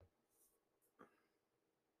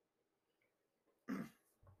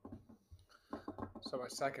So my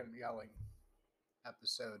second yelling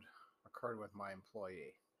episode occurred with my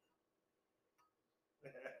employee,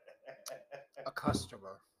 a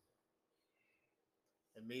customer,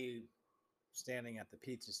 and me standing at the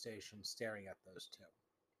pizza station staring at those two.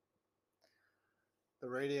 The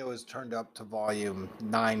radio is turned up to volume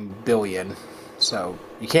 9 billion, so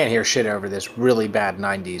you can't hear shit over this really bad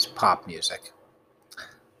 90s pop music.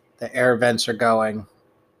 The air vents are going,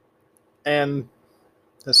 and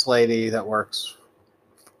this lady that works,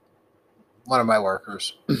 one of my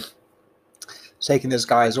workers, is taking this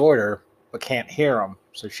guy's order, but can't hear him,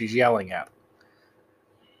 so she's yelling at him.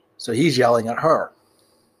 So he's yelling at her.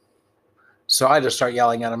 So I just start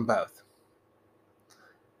yelling at them both.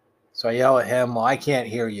 So I yell at him, well, I can't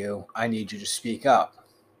hear you. I need you to speak up.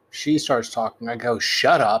 She starts talking. I go,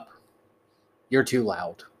 shut up. You're too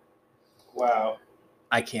loud. Wow.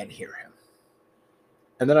 I can't hear him.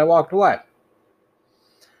 And then I walked away.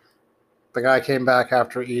 The guy came back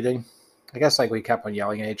after eating. I guess like we kept on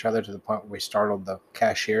yelling at each other to the point where we startled the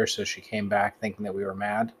cashier, so she came back thinking that we were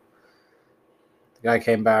mad. The guy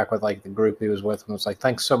came back with like the group he was with and was like,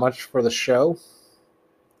 thanks so much for the show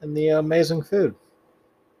and the amazing food.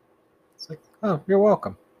 It's like, oh, you're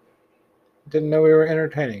welcome. Didn't know we were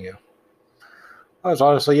entertaining you. I was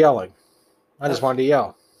honestly yelling. I just wanted to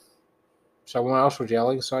yell. Someone else was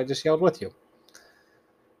yelling, so I just yelled with you.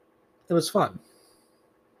 It was fun.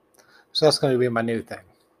 So that's going to be my new thing.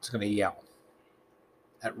 It's going to yell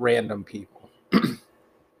at random people.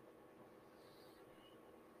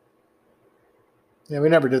 Yeah, we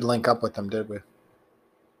never did link up with them, did we?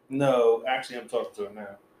 No, actually, I'm talking to her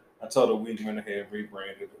now. I told her we went ahead and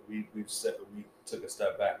rebranded it. We took a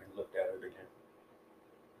step back and looked at it again.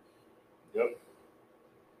 Yep.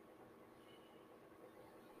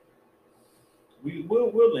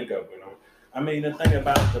 We'll link up with them. I mean, the thing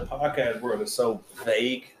about the podcast world is so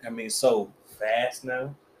vague. I mean, so vast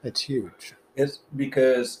now. It's huge. It's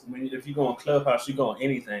because if you go on Clubhouse, you go on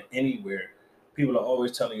anything, anywhere. People are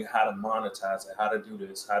always telling you how to monetize it, how to do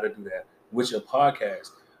this, how to do that with your podcast.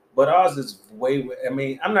 But ours is way, I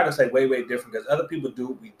mean, I'm not going to say way different because other people do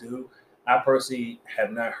what we do. I personally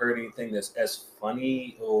have not heard anything that's as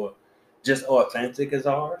funny or just authentic as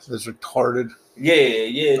ours. It's retarded.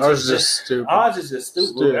 Yeah. Ours is just stupid. Ours is just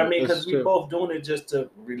stupid. I mean, because we both doing it just to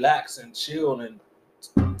relax and chill and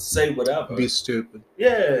say whatever. Be stupid.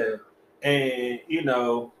 Yeah. And,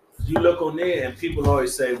 you look on there and people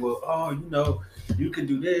always say, well, you can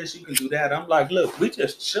do this, you can do that. I'm like, look, we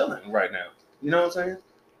just chilling right now. You know what I'm saying?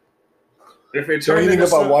 If it's anything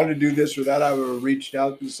if I wanted to do this or that, I would have reached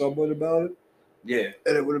out to someone about it. Yeah.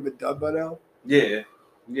 And it would have been done by now. Yeah.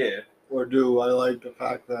 Or do I like the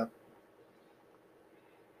fact that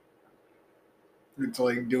it's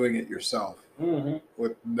like doing it yourself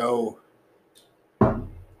with no.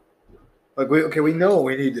 Like we know what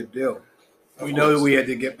we need to do. We know that we had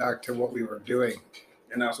to get back to what we were doing,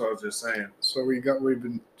 and that's what I was just saying. So we're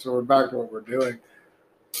back to what we're doing,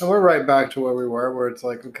 and we're right back to where we were, where it's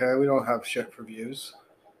like, okay, we don't have shit for views,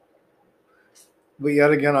 but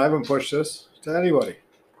yet again, I haven't pushed this to anybody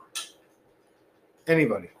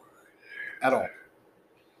at all.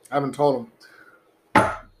 I haven't told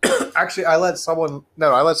them. Actually, I let someone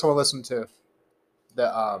listen to the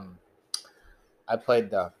I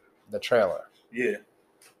played the trailer. Yeah.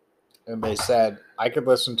 And they said, I could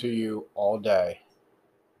listen to you all day,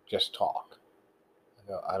 just talk.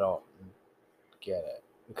 I don't get it.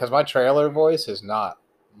 Because my trailer voice is not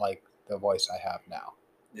like the voice I have now.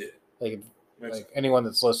 Yeah. Like anyone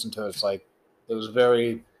that's listened to it, it's like, it was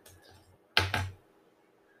very,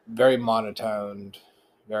 very monotoned,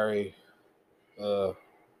 very,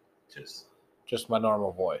 just my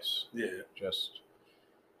normal voice. Yeah.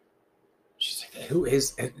 She's like, who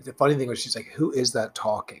is, and the funny thing was, she's like, who is that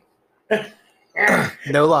talking?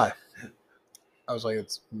 No lie. I was like,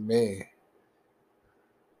 it's me.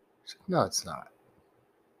 She's like, no, it's not.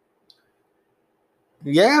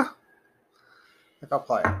 Yeah. Like, I'll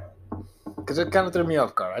play it. Because it kind of threw me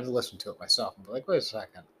off guard. I had to listen to it myself and be like, wait a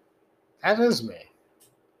second. That is me.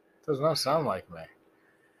 It does not sound like me.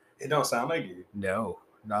 It don't sound like you. No,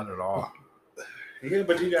 not at all. Yeah,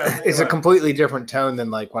 but you guys. It's a completely different tone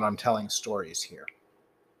than like when I'm telling stories here.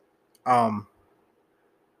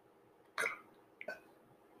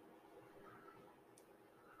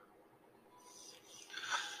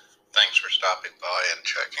 Thanks for stopping by and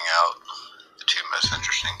checking out the two most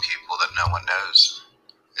interesting people that no one knows.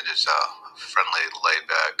 It is a friendly,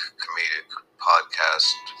 laid-back, comedic podcast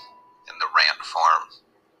in the rant form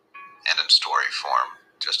and in story form,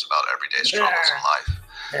 just about everyday struggles in life.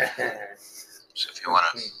 So if you want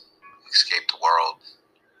to escape the world,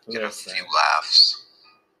 get a few laughs,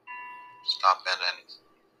 just stop in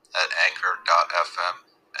at anchor.fm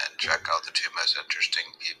and check out the two most interesting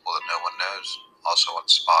people that no one knows. Also on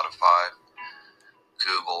Spotify,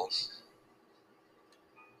 Google.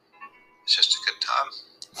 It's just a good time.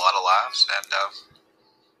 A lot of laughs, and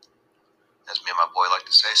as me and my boy like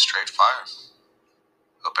to say, straight fire.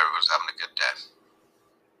 Hope everyone's having a good day.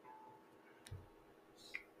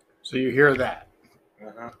 So you hear that.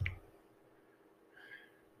 Uh-huh.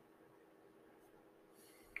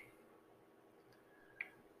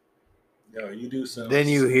 Yo, you do some. Then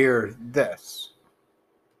you hear this.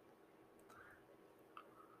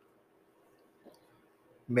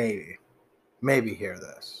 Maybe hear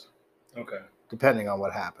this, Okay. depending on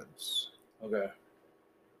what happens. Okay.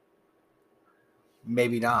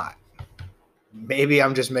 Maybe not. Maybe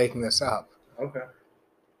I'm just making this up. Okay.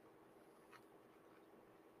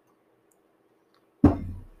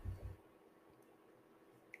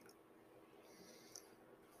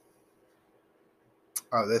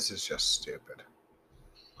 Oh, this is just stupid.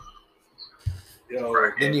 Yo.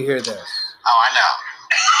 Then you hear this. Oh, I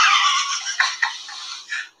know.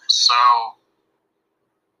 So,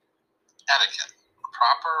 etiquette.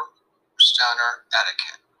 Proper stoner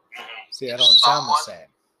etiquette. See, I don't sound the Someone same.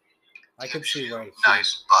 I could see where he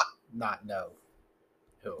Nice, but not know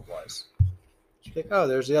who it was. She's like, oh,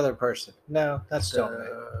 there's the other person. No, that's still me.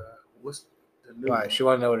 What's the new Why? one? She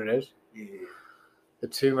want to know what it is? Yeah. The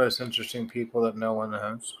two most interesting people that no one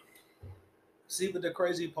knows. See, but the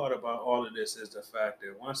crazy part about all of this is the fact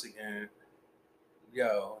that once again,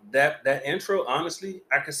 yo, that intro, honestly,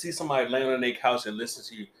 I could see somebody laying on their couch and listen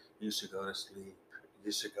to you. You should go to sleep.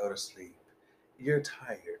 You should go to sleep. You're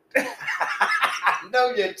tired. No,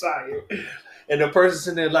 you're tired. And the person's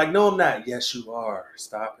sitting there like, no, I'm not. Yes, you are.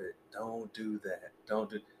 Stop it. Don't do that. Don't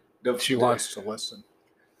do. She wants to listen.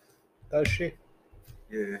 Does she?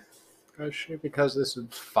 Yeah. Does she? Because this is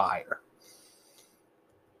fire.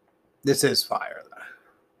 This is fire, though.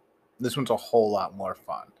 This one's a whole lot more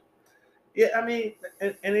fun. Yeah, I mean,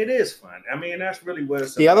 and it is fun. I mean, that's really what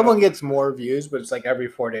it's The other about. one gets more views, but it's like every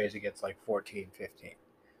 4 days it gets like 14, 15.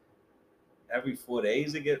 Every 4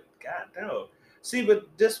 days it get, God no. See, but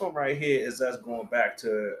this one right here is us going back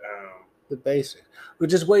to The basic. We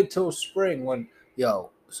just wait till spring when,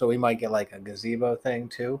 so we might get like a gazebo thing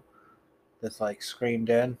too that's like screened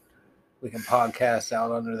in. We can podcast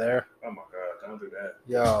out under there. oh my God, don't do that.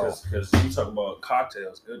 Yo. Because you talk about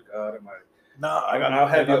cocktails. Good God, No, I'll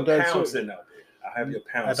have your I'm dead pound serious. sitting out there. I'll have your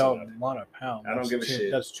pound I sitting out there. don't want a pound. I don't give a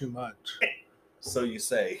shit. That's too much. So you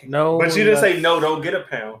say. No. But you didn't say that's- no, don't get a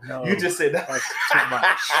pound. No, You just said that. that's too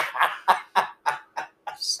much.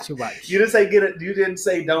 It's too much. You didn't say get it. You didn't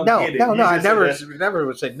say don't No, get it. no, You no. I just said never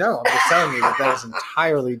would say no. I'm just telling you that is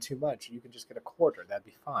entirely too much. You can just get a quarter. That'd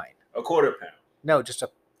be fine. a quarter pound. No, just a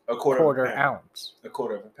A quarter, quarter of a pound. ounce. A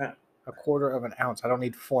quarter of a pound. A quarter of an ounce. I don't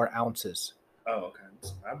need 4 ounces. Oh, okay.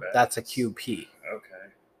 My bad. That's a QP.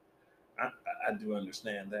 Okay. I do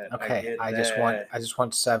understand that. Okay, I get just that.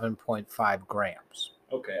 want 7.5 grams.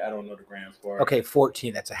 Okay, I don't know the grams for it. Okay,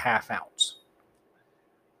 14. That's a half ounce.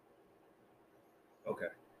 Okay.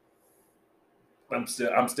 I'm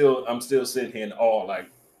still sitting here in awe, like,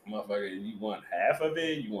 motherfucker, you want half of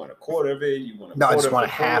it? You want a quarter of it? You want a No, I quarter just of want a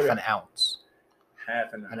a half quarter? an ounce.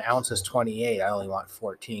 Half an ounce. An ounce is 28. I only want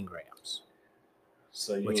 14 grams.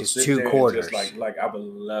 So you which will is sit 2 there and quarters. Just like I would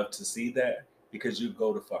love to see that because you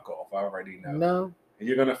go the fuck off. I already know. No, And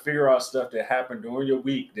you're gonna figure out stuff that happened during your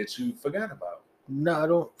week that you forgot about. I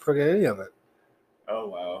don't forget any of it. Oh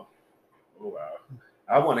wow.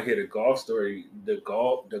 I want to hear the golf story. The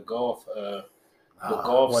golf When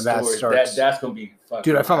story. that starts, That's gonna be fucking.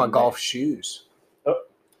 dude, I found my amazing. golf shoes.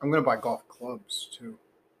 I'm gonna buy golf clubs too.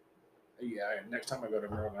 Yeah, next time I go to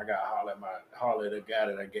Maryland, I gotta holler at the guy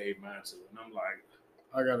that I gave mine to, and I'm like,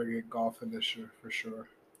 I gotta get golfing this year for sure.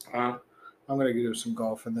 huh? I'm gonna do some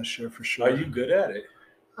golfing this year for sure. Are you good at it?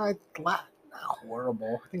 Not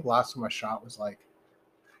horrible. I think last time I shot was like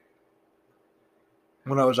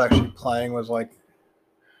when I was actually playing was like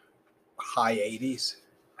high 80s.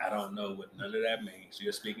 I don't know what none of that means.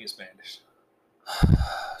 You're speaking Spanish.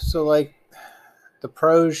 So like the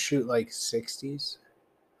pros shoot like 60s,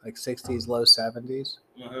 like 60s, low 70s.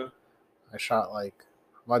 Uh-huh. I shot like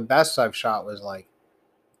my best I've shot was like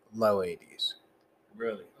low 80s.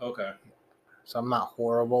 Really? Okay. So I'm not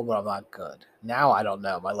horrible, but I'm not good. Now I don't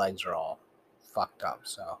know. My legs are all fucked up,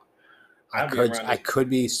 so I could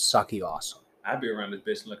be sucky awesome. I'd be around this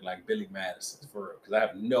bitch looking like Billy Madison for real, because I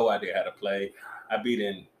have no idea how to play. I beat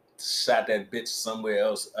in shot that bitch somewhere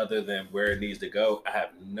else other than where it needs to go. I have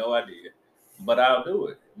no idea, but I'll do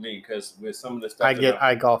it. I mean, because with some of the stuff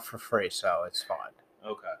I golf for free, so it's fine.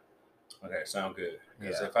 Okay, sound good.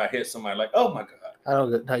 Because Yeah. if I hit somebody like, oh my god, I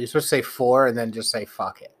don't get. No, you're supposed to say 4 and then just say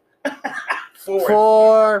fuck it. 4.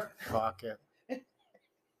 4. Fuck it.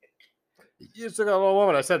 You took a little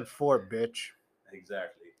woman. I said 4, bitch.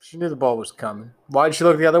 Exactly. She knew the ball was coming. Why'd she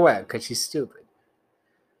look the other way? Because she's stupid.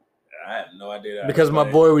 I had no idea. That Because my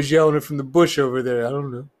but boy was yelling it from the bush over there. I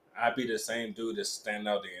don't know. I'd be the same dude that's standing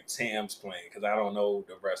out there in Tim's playing because I don't know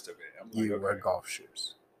the rest of it. I'm like, You okay. wear golf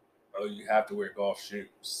shoes. Oh, you have to wear golf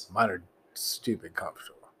shoes. Mine are stupid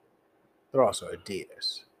comfortable. They're also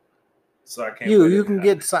Adidas. So I can't. wear You it. can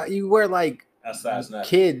get you wear like a size nothing.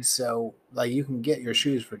 kids, so like you can get your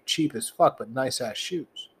shoes for cheap as fuck, but nice ass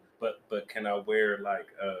shoes. But can I wear like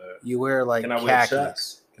You wear like can I wear khakis.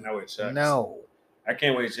 chucks? Can I wear chucks? No. I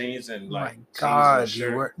can't wear jeans and Oh like my jeans God, and a you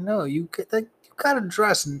shirt. wear no. You gotta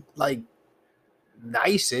dress like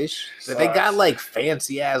nice-ish. But they got Socks. like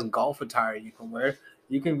fancy ass golf attire you can wear.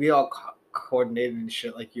 You can be all coordinated and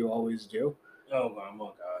shit like you always do. Oh my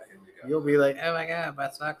God, here we go. You'll be like, oh my God, my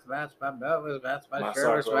socks match my belt, match my My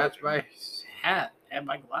shirt, socks match are- my hat and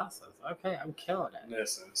my glasses. Okay, I'm killing it.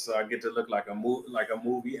 Listen, so I get to look like a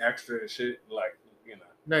movie extra and shit, like you know.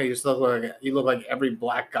 No, you just look like every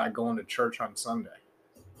black guy going to church on Sunday.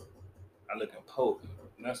 I look imposing.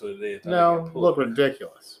 That's what it is. I No, look look imposing.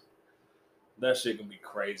 ridiculous. That shit can be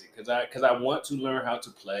crazy because I want to learn how to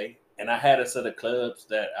play, and I had a set of clubs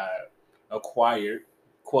that I acquired,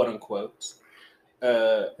 quote unquote. In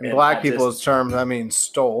and black I just- people's terms, I mean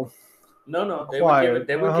stole. no, they were given.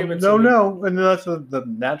 They were given. no, to me. no, and that's the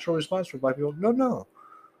natural response for black people. No,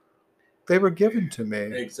 they were given to me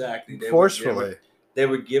Exactly. forcefully. They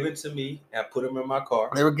were given to me. I put them in my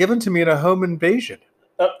car. They were given to me in a home invasion,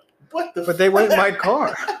 What the? but they went in my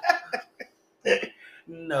car.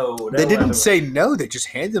 No, that They didn't wasn't- say no. They just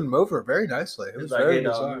handed them over very nicely. It It was was like, very hey,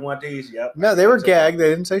 dog, bizarre. you want these? Yep. No, they were That's it. gagged. They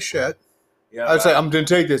didn't say shit. Yep, I was like, I'm going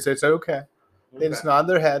to take this. They said, okay. They okay. just nodded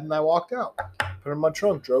their head, and I walked out. Put them in my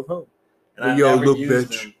trunk, drove home. And I Yo, never look, used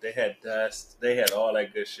bitch. them. They had dust. They had all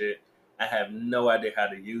that good shit. I have no idea how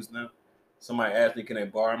to use them. Somebody asked me, can I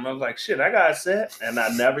borrow them? I was like, shit, I got a set. And I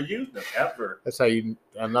never used them, ever. That's how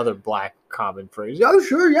another black common phrase. Oh,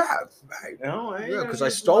 sure, yeah. No, Yeah, because I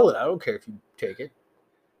stole it. I don't care if you take it.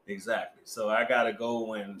 Exactly. So I got to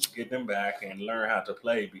go and get them back and learn how to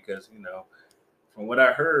play because, you know, from what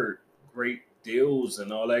I heard, great deals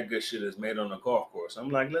and all that good shit is made on the golf course. I'm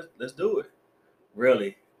like, let's do it.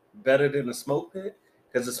 Really. Better than the smoke pit?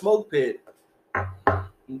 Because the smoke pit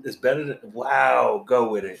is better than, wow, go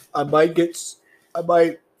with it. I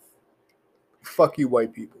might fuck you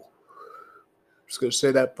white people. Just going to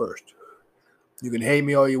say that first. You can hate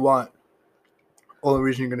me all you want. Only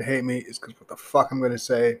reason you're going to hate me is because what the fuck I'm going to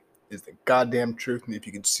say is the goddamn truth. And if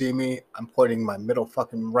you can see me, I'm pointing my middle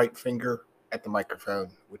fucking right finger at the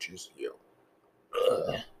microphone, which is you.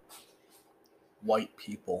 Ugh. White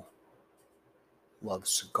people love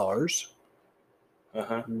cigars,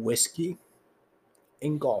 Uh-huh. whiskey,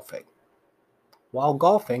 and golfing. While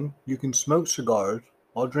golfing, you can smoke cigars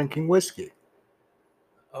while drinking whiskey.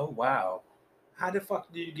 Oh, wow. How the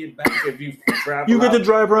fuck do you get back if you travel You get to out?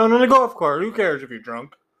 drive around on a golf cart. Who cares if you're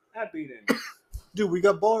drunk? I'd be there. Dude, we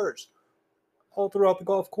got bars all throughout the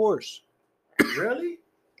golf course. Really?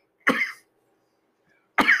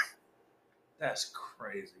 That's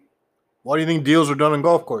crazy. Why do you think deals are done on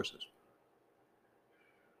golf courses?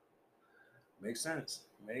 Makes sense.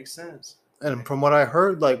 Makes sense. And from what I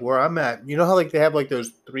heard, like where I'm at, you know how like they have like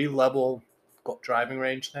those 3-level driving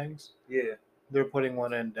range things? Yeah. They're putting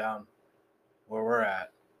one in down where we're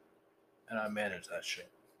at, and I manage that shit.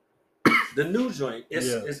 The new joint is,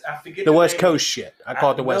 Yeah. is I forget The name. West Coast shit. I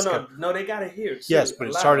call it the West Coast. No, they got it here. Too. Yes, but A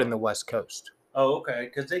it lot started of in the West Coast. Oh, okay.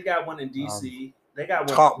 Because they got one in DC. They got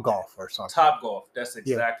one. Top Golf or something. Top Golf. That's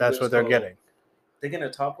exactly. Yeah, that's it's what they're called. getting. They're getting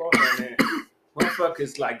a Top Golf, and then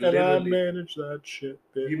motherfuckers like And I literally. manage that shit,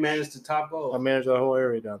 bitch. You managed the Top Golf. I manage that whole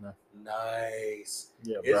area down there. Nice.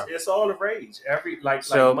 Yeah, bro. It's all the rage.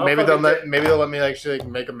 So maybe they'll motherfuckers let me actually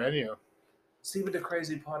make a menu. See what the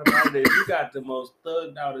crazy part about it is, you got the most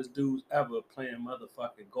thugged outest dudes ever playing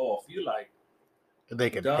motherfucking golf. You like,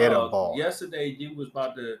 They can dog, hit a ball. yesterday you was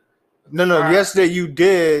about to. No. fire- Yesterday you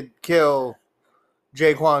did kill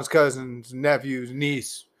Jaquan's cousin's nephew's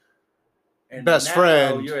niece, and best now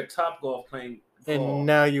friend. You're at Top Golf playing golf. and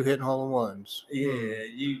now you hitting hole-in-ones. Yeah,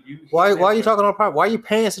 you. Why are you talking on private? Why are you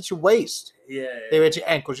pants at your waist? Yeah, They were at your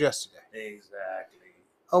ankles yesterday. exactly.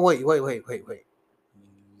 Oh wait.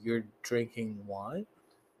 You're drinking wine?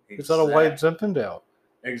 It's not a white Zinfandel.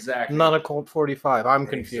 Exactly. Not a Colt 45. I'm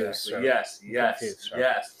confused. Exactly. Sir. Yes. confused, sir.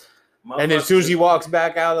 Yes. And as soon as he walks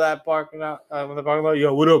back out of that parking lot, like,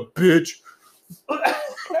 yo, what up, bitch?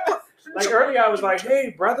 Like earlier, I was like,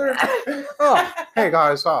 "Hey, brother." Oh, hey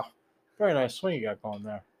guys, very nice swing you got going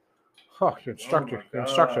there. Oh, your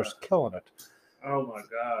instructor's killing it. Oh my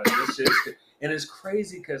God, this shit, and it's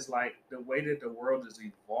crazy because like the way that the world is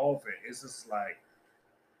evolving, it's just like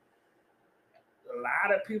a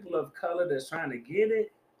lot of people of color that's trying to get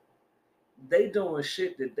it. They doing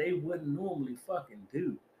shit that they wouldn't normally fucking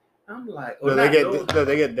do. I'm like, No,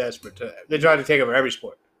 they get desperate. They try to take over every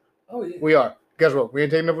sport. Oh yeah, We are. Guess what? We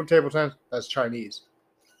ain't taking over table tennis. That's Chinese.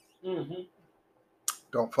 mm-hmm.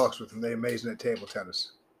 Don't fucks with them. They amazing at table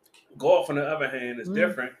tennis. Golf, on the other hand, is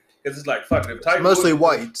different because it's like fucking. It's mostly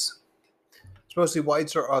whites. It's mostly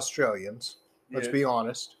whites or Australians. Let's Yeah. be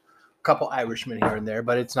honest. A couple Irishmen here and there,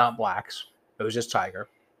 but it's not blacks. It was just Tiger.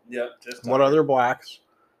 Yep. Just What other blacks?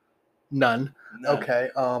 None. None. Okay.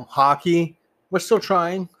 Hockey. We're still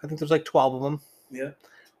trying. I think there's like 12 of them. Yeah.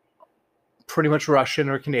 Pretty much Russian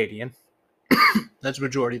or Canadian. That's the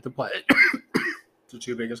majority of the play. The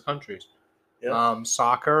two biggest countries. Yep.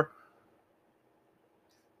 Soccer.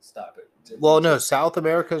 Stop it. Well, no, South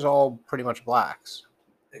America is all pretty much blacks.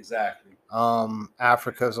 Exactly.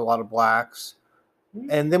 Africa is a lot of blacks. Mhm.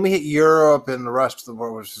 And then we hit Europe and the rest of the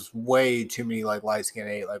world, which is way too many like light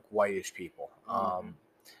skinned, like whitish people.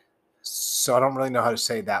 So I don't really know how to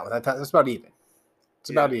say that one. That's about even. It's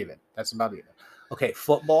about even. That's about even. Okay,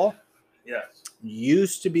 football Yeah.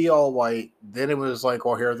 used to be all white. Then it was like,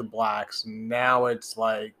 well, here are the blacks. Now it's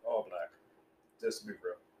like All black. Just to be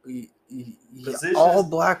real. yeah, all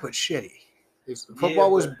black but shitty.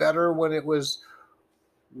 Football was but- better when it was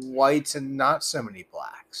whites and not so many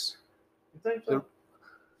blacks. You think so?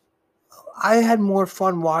 I had more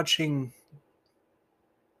fun watching.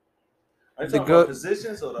 Are you the talking about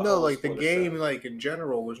positions or the No, whole like the sport game, itself? like in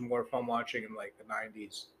general, was more fun watching in like the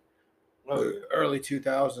 90s, Oh, yeah. early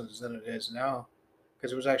 2000s than it is now,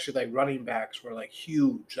 because it was actually like running backs were like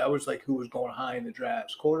huge. That was like who was going high in the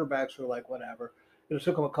drafts. Quarterbacks were like whatever. It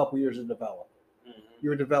took them a couple years to develop. Mhm. You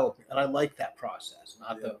were developing, and I like that process.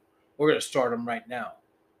 Not Yeah. we're going to start them right now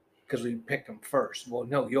because we picked them first. Well,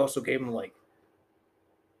 no, you also gave them like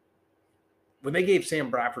when they gave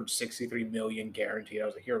Sam Bradford $63 million guaranteed. I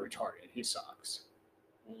was like, you're retarded. He sucks.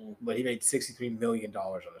 Mhm. But he made $63 million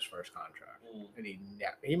on his first contract, Mhm. and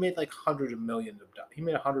he made like hundreds of millions of dollars. He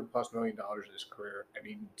made $100+ million in his career, and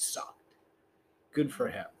he sucked. Good for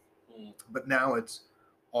him. Mhm. But now it's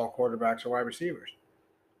all quarterbacks or wide receivers.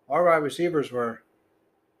 Our wide receivers were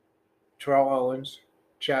Terrell Owens,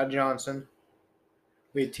 Chad Johnson.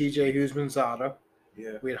 We had T.J. Hughes-Manzada.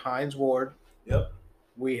 Yeah. We had Hines Ward. Yep.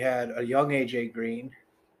 We had a young A.J. Green.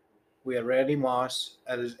 We had Randy Moss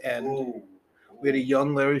at his end. Ooh. We had a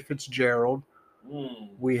young Larry Fitzgerald.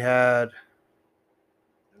 Mm. We had,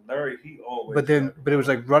 Larry, he always. but it was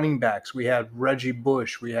like running backs. We had Reggie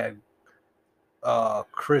Bush. We had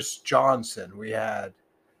Chris Johnson. We had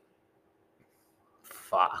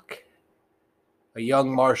a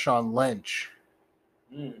young Marshawn Lynch.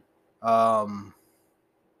 Mm. I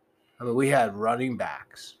mean, we had running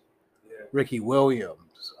backs. Yeah. Ricky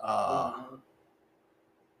Williams. Mhm.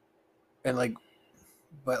 And like,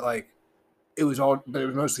 but it was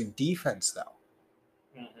mostly defense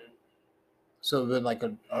though. Mhm. So then like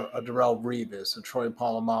a Darrell Revis, a Troy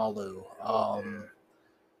Polamalu. Oh,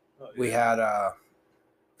 We yeah. had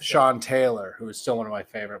Sean Taylor, who is still one of my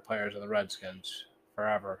favorite players of the Redskins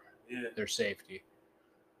forever. Yeah. Their safety.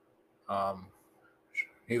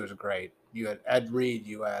 He was great. You had Ed Reed.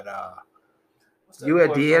 You had What's that you had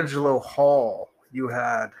boy from- D'Angelo Hall. You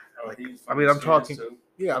had Oh, like, he's I from mean, the I'm talking. Skins, too.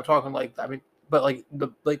 Yeah, I'm talking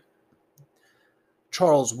but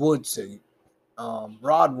Charles Woodson,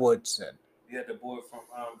 Rod Woodson, You had the boy from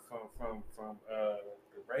the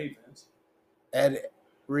Ravens. Ed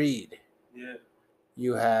Reed. Yeah.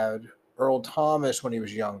 You had Earl Thomas when he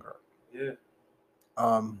was younger.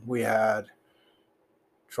 Yeah. We had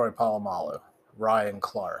Troy Polamalu, Ryan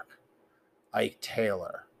Clark, Ike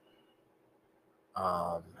Taylor.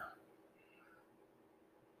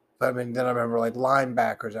 But I mean, then I remember like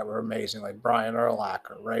linebackers that were amazing, like Brian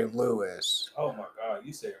Urlacher, Ray Lewis, Oh my God,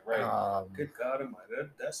 you said right. Good God Almighty,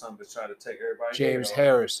 that's something to try to take everybody. James head off.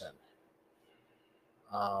 Harrison,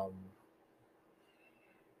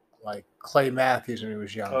 like Clay Matthews when he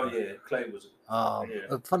was younger. Oh yeah, Clay was.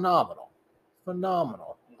 Yeah. Phenomenal.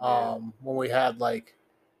 Yeah. When we had like,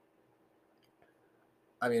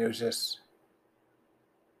 I mean, it was just,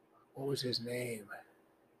 what was his name?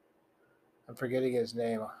 I'm forgetting his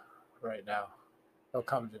name right now. He'll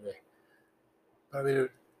come to me. But I mean,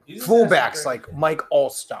 You just had fullbacks some like Mike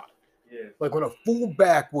Allstott. Yeah. Like when a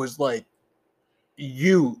fullback was like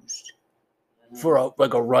used Mhm. for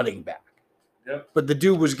a running back, Yep. but the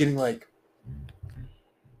dude was getting like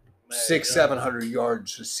 600-700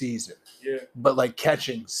 yards a season, Yeah, but like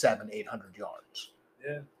catching 700-800 yards.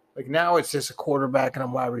 yeah, Like now it's just a quarterback and a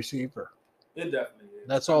wide receiver. it definitely is.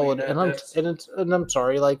 That's I all mean, it. that's- And I'm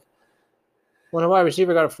sorry, like when a wide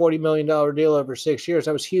receiver got a $40 million deal over 6 years,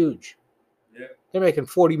 that was huge. Yeah. They're making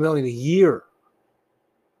 $40 million a year.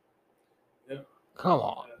 Yeah. Come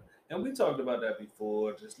on. And we talked about that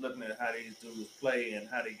before, just looking at how these dudes play and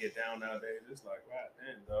how they get down nowadays. It's like, right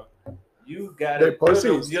then, dog. You got They're it.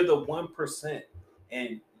 pussies. You're the 1%.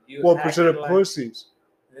 And you 1% of acting like- pussies.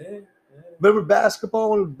 Yeah. Remember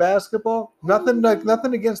basketball? When it was basketball,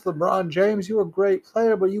 nothing against LeBron James. You were a great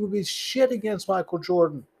player, but you would be shit against Michael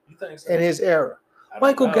Jordan You think so? in his era. I don't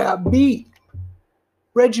Michael know. got beat.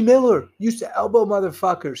 Reggie Miller used to elbow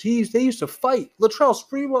motherfuckers. They used to fight. Latrell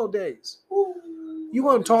Sprewell days. Ooh, You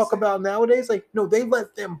want to talk about nowadays? Like, no, they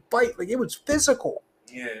let them fight. Like, it was physical.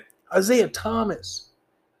 Yeah. Isaiah Thomas,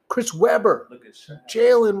 Chris Webber, Look at Shaq.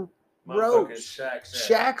 Jalen Motherfucking Rose, Shaq.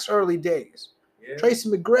 Shaq's early days, Yeah. Tracy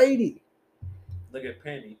McGrady, Look at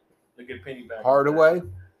Penny. Look at Penny back. in the Hardaway. day.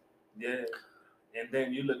 Yeah. And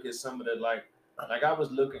then you look at some of the like I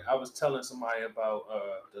was telling somebody about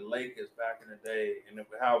the Lakers back in the day and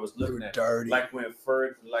how I was They looking were at dirty. like when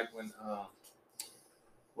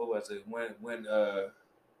what was it?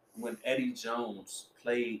 When Eddie Jones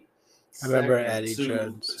played. I remember second Eddie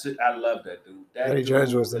Jones. I love that dude. That Eddie dude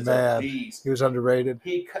Jones was the is a man. beast. He was underrated.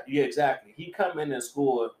 Yeah, exactly. He come in and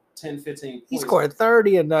scored 10, 15 points. He scored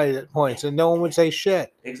 30 a night at points, and no one would say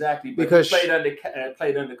shit. Exactly, but Because- he played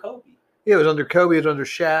under Kobe. It was under Kobe. It was under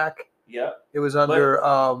Shaq. Yep, It was under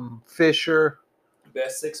Fisher.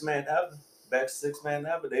 best six man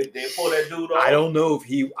ever. They pull that dude off. I don't know if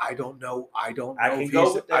he. I don't know. I don't know I can if go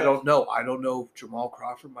he's. with I that. don't know. I don't know if Jamal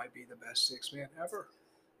Crawford might be the best six man ever.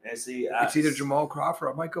 And see, It's either Jamal Crawford.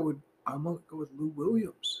 I might go with Lou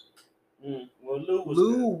Williams. Well, Lou was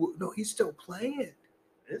Lou, no, he's still playing. good.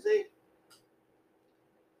 Is he?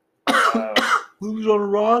 Lou's on the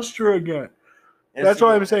roster again. And That's see,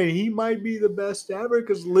 why I'm saying he might be the best ever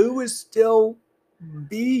because Lou is still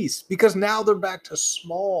beast. Because now they're back to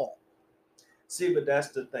small. See, but that's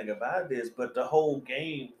the thing about this. But the whole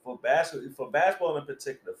game for basketball in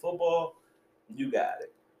particular, football, you got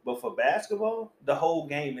it. But for basketball, the whole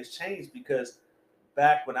game has changed because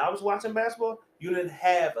back when I was watching basketball, you didn't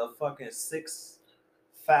have a fucking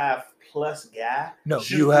 6'5" plus guy. No,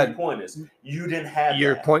 shoot you had- pointers. You didn't have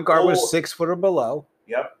Your that. point guard Or- was 6 foot or below.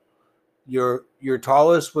 Yep. Your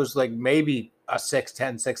tallest was like maybe a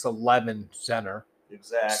 6'10", 6'11" center.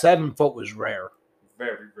 Exactly. 7 foot was rare,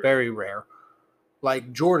 Very, very. very rare.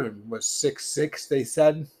 Like Jordan was 6'6", they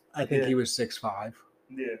said. I think Yeah. he was 6'5".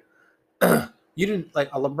 Yeah. You didn't like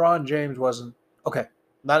a LeBron James wasn't okay.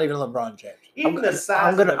 Not even LeBron James. Even the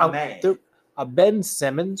size of the man. A Ben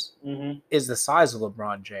Simmons Mm-hmm. is the size of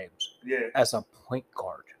LeBron James Yeah. as a point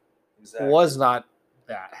guard. Exactly. Was not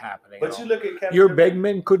that happening. But at you all. look at Kevin Your Durant. big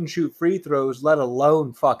men couldn't shoot free throws, let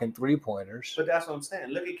alone fucking 3-pointers. But that's what I'm saying.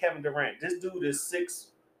 Look at Kevin Durant. This dude is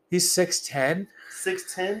 6'10", He's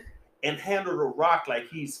 6'10", and handle the rock like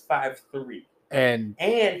he's 5'3", and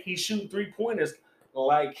and he shoot 3-pointers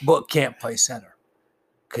like but can't play center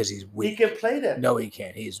because he's he weak. can play that. No, he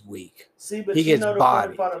can't. He's weak. See, but he you gets know the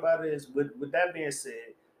bodied. funny part about it is, with that being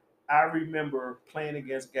said, I remember playing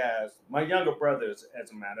against guys, my younger brothers,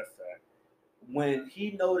 as a matter of fact, when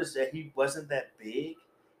he noticed that he wasn't that big,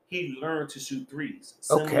 he learned to shoot threes.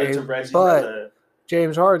 Similar Okay, to Reggie but- Miller.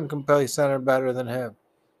 James Harden can play center better than him.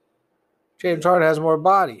 James Harden has more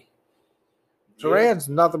body. Durant's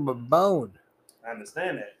nothing but bone. I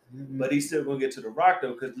understand that. But he's still gonna get to the rock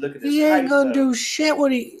though, because look at this. He ain't height, gonna though. do shit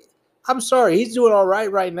when he. I'm sorry, he's doing all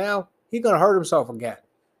right now. He's gonna hurt himself again.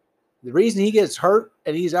 The reason he gets hurt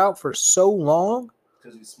and he's out for so long,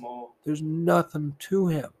 because he's small. there's nothing to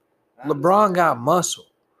him. I LeBron understand. got muscle.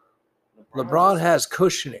 LeBron has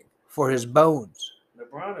cushioning for his bones.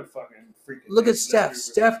 LeBron a fucking freaking. Look at he's Steph. literally-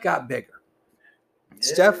 Steph got bigger. Yeah,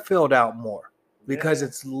 Steph filled out more because yeah,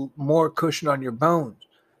 it's more cushion on your bones.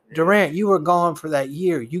 yeah. Durant, you were gone for that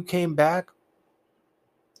year. You came back,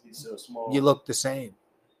 He's so small. you look the same.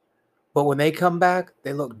 But when they come back,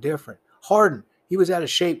 they look different. Harden, he was out of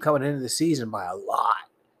shape coming into the season by a lot.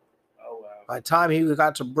 Oh wow. By the time he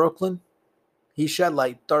got to Brooklyn, he shed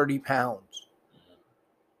like 30 pounds.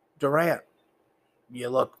 Durant, you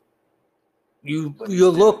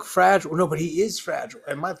look fragile. No, but he is fragile.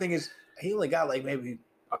 And my thing is, he only got like maybe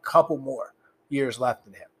a couple more years left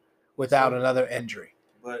in him without another injury.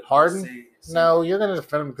 But Harden? see, No, you're gonna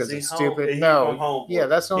defend him because see, it's home- stupid. he No, from homeboy. yeah,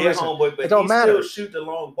 that's the He only a reason. homeboy, but It don't he matter. still shoot the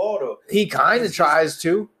long ball though. He kind of tries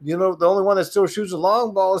to. You know, the only one that still shoots a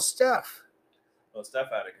long ball is Steph. Oh, Steph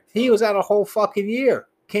out of control. He was out a whole fucking year.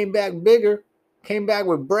 came back bigger, came back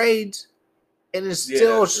with braids, and is Yeah,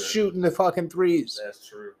 still that's true. shooting the fucking threes. That's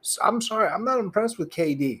true. So I'm sorry, I'm not impressed with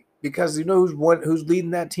KD because you know who's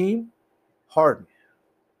leading that team? Harden.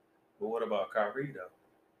 But what about Kyrie though?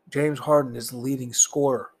 James Harden is the leading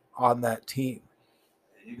scorer on that team.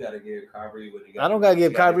 You got to give Kyrie what he got. I don't gotta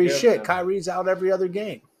give you gotta Kyrie give shit. him. Kyrie's out every other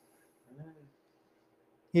game.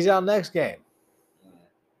 He's out next game.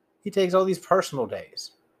 He takes all these personal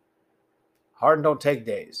days. Harden don't take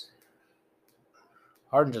days.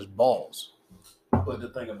 Harden just balls. But the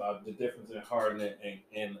thing about the difference in Harden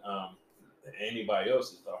and anybody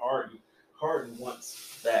else is the Harden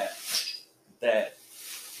wants that.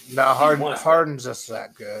 No, Harden, wants that. Harden's just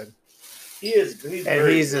that good. He is. He's And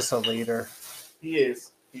very he's good. just a leader. He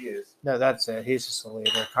is. He is. No, that's it. He's just a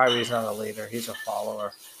leader. Kyrie's not a leader. He's a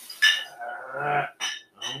follower. I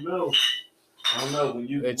don't know. I don't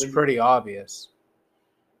know. It's pretty obvious.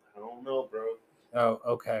 I don't know, bro. Oh,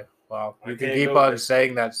 okay. Well, I you can can't keep go on there.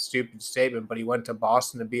 saying that stupid statement, but he went to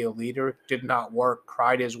Boston to be a leader, did not work,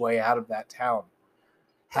 cried his way out of that town,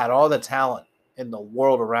 had all the talent in the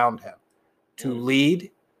world around him to lead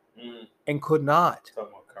and could not.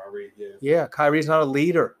 Talking about Kyrie, yeah. Yeah, Kyrie's not a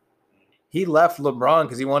leader. He left LeBron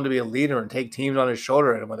because he wanted to be a leader and take teams on his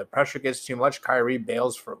shoulder, and when the pressure gets too much, Kyrie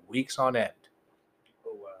bails for weeks on end.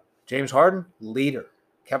 Oh wow. James Harden, leader.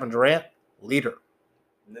 Kevin Durant, leader.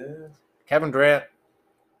 Yeah. Kevin Durant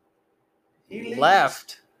He leads.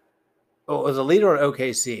 left. Oh, it was a leader at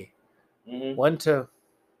OKC. Mhm. Went to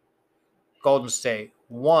Golden State.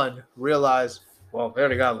 Won. Realized, well, they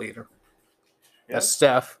already got a leader. That's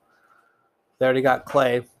Steph. They already got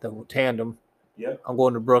Clay, the tandem. Yep. I'm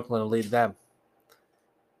going to Brooklyn to lead them.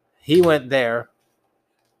 He went there.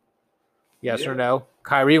 Yes or Yeah. no?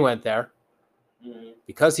 Kyrie went there. Mhm.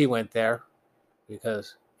 Because he went there,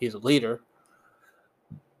 because he's a leader.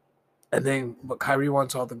 And then, but Kyrie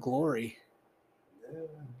wants all the glory, Yeah.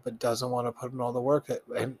 but doesn't want to put in all the work.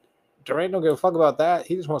 And Durant don't give a fuck about that.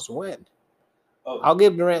 He just wants to win. Oh, I'll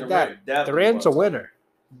give Durant that. definitely Durant's a wants to. winner,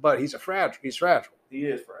 but he's fragile. He's fragile. He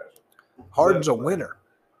is fragile. Harden's a but- winner,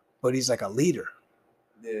 but he's like a leader.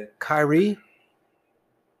 Yeah. Kyrie,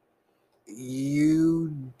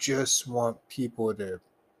 you just want people to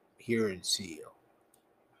hear and see you.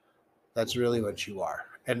 That's really what you are.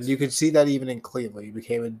 And you can see that even in Cleveland. You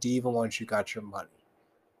became a diva once you got your money.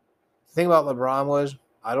 The thing about LeBron was,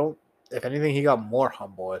 if anything, he got more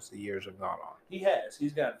humble as the years have gone on. He has.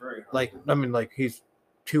 He's got very humble. He's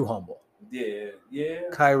too humble. Yeah. Yeah.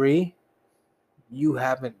 Kyrie, you're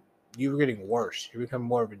getting worse. You're becoming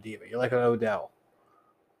more of a diva. You're like an Odell.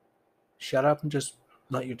 Shut up and just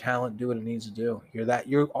let your talent do what it needs to do.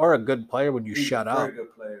 You are a good player when you He's shut a up. very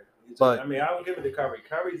good player. But- I mean, I don't give it to Kyrie.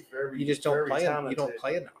 Kyrie's very. You just don't very play. talented. You don't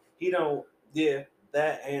play enough. He don't. Yeah,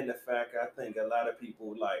 that and the fact I think a lot of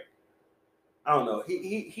people like. I don't know.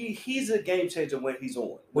 He's a game changer when he's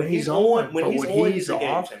on. When he's on, he's a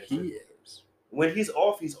game changer. he is. When he's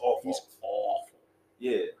off, he's off. He's awful.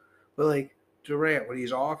 Yeah. But like Durant, when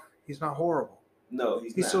he's off, he's not horrible. No,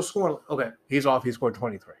 he's He's not. still scoring. Okay, he's off. He scored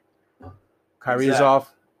 23. Kyrie's Exactly.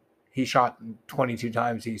 off. He shot 22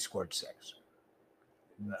 times. He scored 6.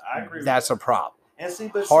 I agree. That's a problem. And see,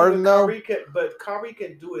 but Harden, though? Kyrie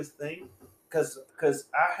can do his thing, because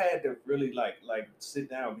I had to really like sit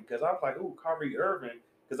down because I was like, ooh, Kyrie Irving,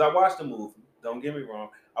 because I watched the movie. Don't get me wrong,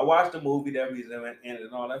 I watched the movie that he's in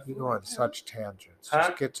and all that. You go on such tangents. Huh?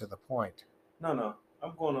 Just get to the point. No,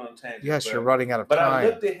 I'm going on a tangent. Yes, but- you're running out of But I time.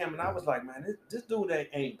 looked at him and I was like, man, this dude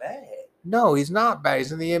ain't bad. No, he's not bad.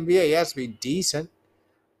 He's in the NBA. He has to be decent.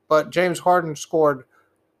 But James Harden scored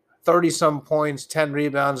 30-some points, 10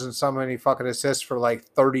 rebounds, and so many fucking assists for like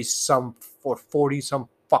 30-some or 40-some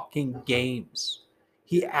fucking games.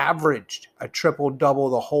 He averaged a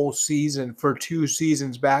triple-double the whole season for 2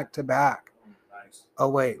 seasons back-to-back. Nice. Oh,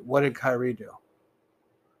 wait. What did Kyrie do?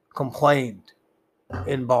 Complained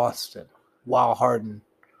in Boston while Harden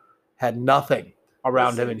had nothing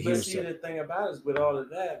around him in But Houston. see, the thing about it is with all of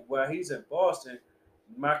that, while he's in Boston,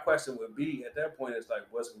 my question would be at that point is like,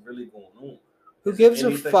 what's really going on? Who Is there gives a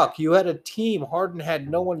anything- fuck? You had a team. Harden had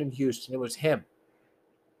no one in Houston. It was him.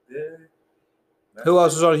 Yeah. Who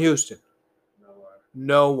else was on Houston? No,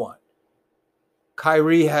 No one.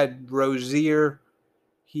 Kyrie had Rozier.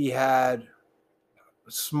 He had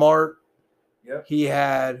Smart. Yep. He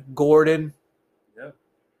had Gordon. Yep.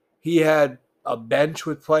 He had a bench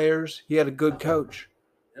with players. He had a good coach.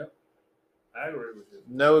 I agree with you.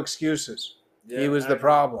 No excuses. Yeah, He was I the agree.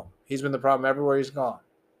 problem. He's been the problem everywhere he's gone.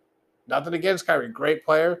 Nothing against Kyrie. Great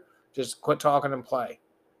player. Just quit talking and play.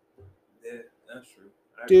 Yeah, that's true.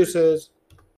 I agree. Deuces.